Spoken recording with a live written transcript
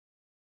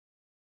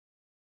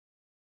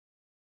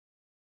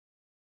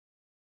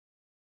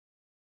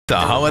The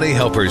Holiday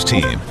Helpers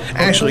team,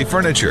 Ashley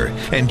Furniture,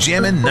 and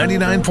Jammin'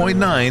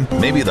 99.9,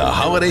 maybe the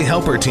Holiday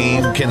Helper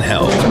team can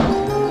help.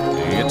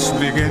 It's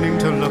beginning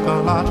to look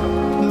a lot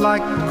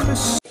like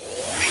Christmas.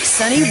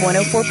 Sunny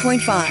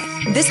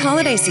 104.5. This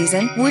holiday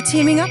season, we're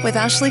teaming up with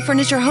Ashley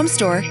Furniture Home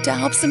Store to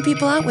help some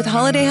people out with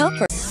holiday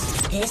helpers.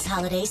 This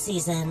holiday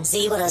season,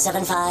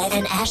 Z1075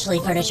 and Ashley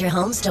Furniture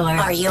Home Store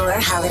are your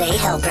holiday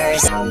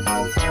helpers.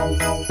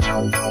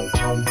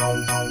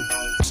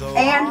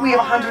 And we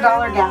have $100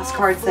 gas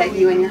cards that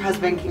you and your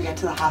husband can get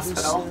to the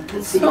hospital,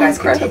 so you guys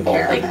can take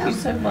care of them. Thank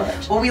you so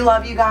much. Well, we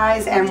love you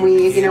guys, and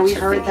we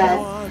heard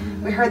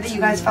that you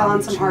guys fell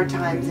on some hard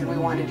times, and we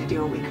wanted to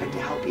do what we could to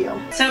help you.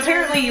 So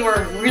apparently you were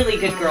a really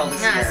good girl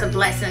this year. It's a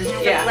blessing. It's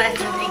a blessing.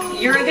 Thank you.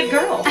 You're a good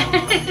girl. See?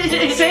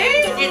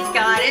 It's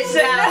God. It's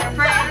our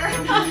prayer.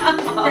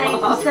 Thank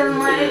you so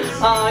much.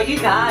 Oh, you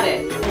got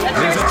it.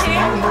 That's your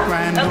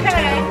chance.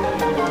 Okay.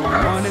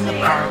 One in the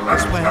park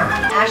as well.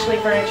 Ashley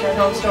Furniture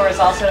Home Store is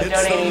also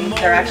donating.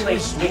 They're actually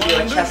giving you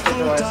a chest of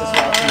drawers as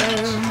well.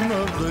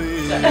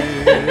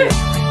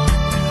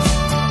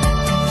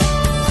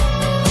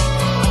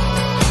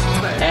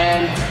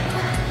 And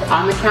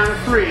on the count of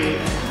 3,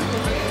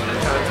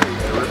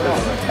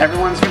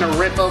 everyone's going to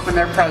rip open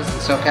their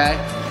presents, okay?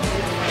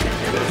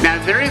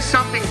 Now, there is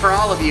something for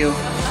all of you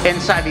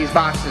inside these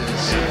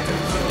boxes,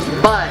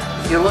 but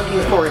you're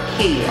looking for a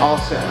key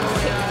also,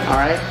 all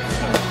right?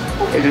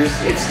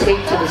 It's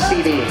taped to the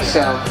CD,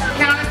 so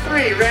count of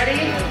 3,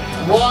 ready?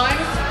 1,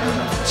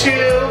 2,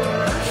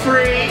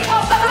 3.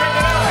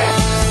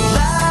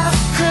 Last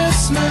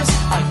Christmas,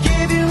 I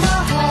gave you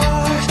my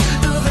heart.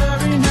 The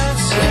very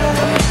next year,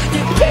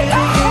 you gave it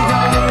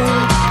away.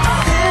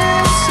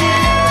 This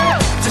year,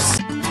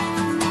 just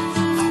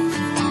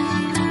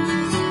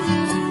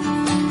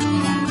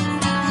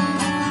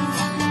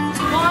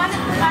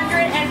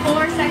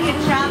 104-second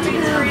shopping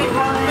spree.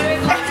 Food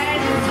line.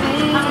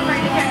 I'm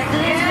afraid to carry.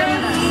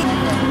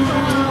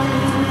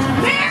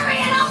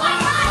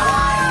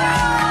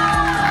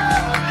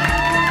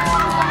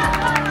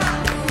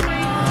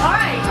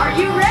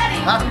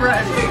 I'm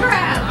ready.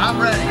 I'm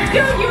ready.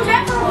 Dude, you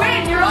never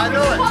win. You're always a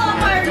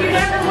qualifier. You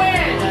never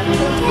win.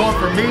 Going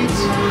for meats,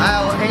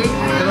 aisle 8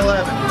 and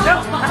 11.